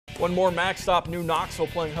One more max stop, New Knoxville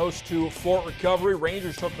playing host to Fort Recovery.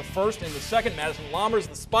 Rangers took the first and the second. Madison Lammers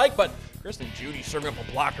the spike, but Kristen Judy serving up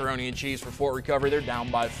a blockeroni and cheese for Fort Recovery. They're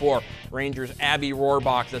down by 4. Rangers' Abby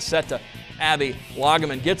Rohrbach, the set to Abby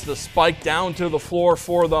Lageman, gets the spike down to the floor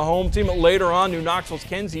for the home team. Later on, New Knoxville's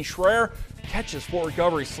Kenzie Schreier catches Fort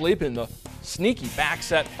Recovery sleeping. The sneaky back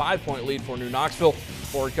set, 5-point lead for New Knoxville.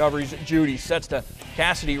 Fort Recovery's Judy sets to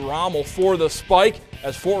Cassidy Rommel for the spike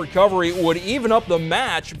as Fort Recovery would even up the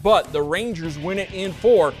match, but the Rangers win it in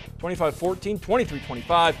 4, 25-14,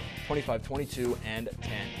 23-25, 25-22, and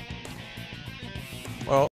 10. Well,